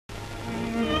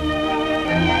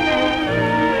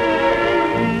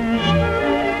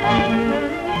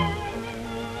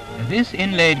This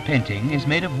inlaid painting is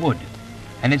made of wood,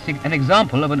 and it's an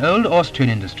example of an old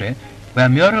Austrian industry where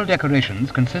mural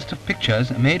decorations consist of pictures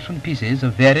made from pieces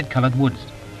of varied coloured woods.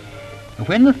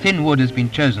 When the thin wood has been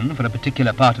chosen for a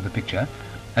particular part of the picture,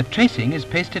 a tracing is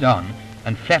pasted on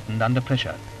and flattened under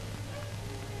pressure.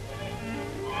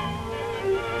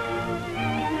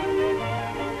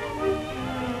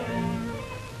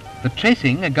 The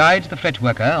tracing guides the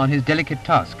fretworker on his delicate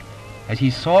task as he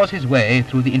saws his way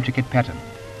through the intricate pattern.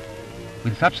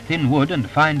 With such thin wood and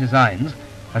fine designs,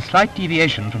 a slight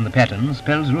deviation from the pattern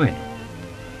spells ruin.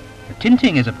 The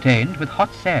tinting is obtained with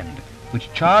hot sand,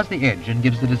 which chars the edge and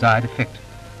gives the desired effect.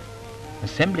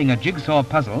 Assembling a jigsaw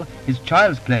puzzle is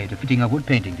child's play to fitting a wood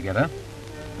painting together.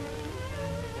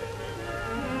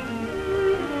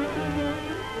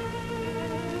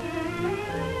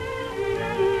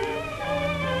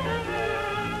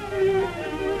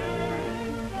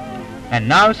 And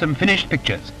now some finished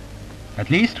pictures. At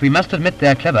least we must admit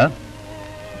they're clever.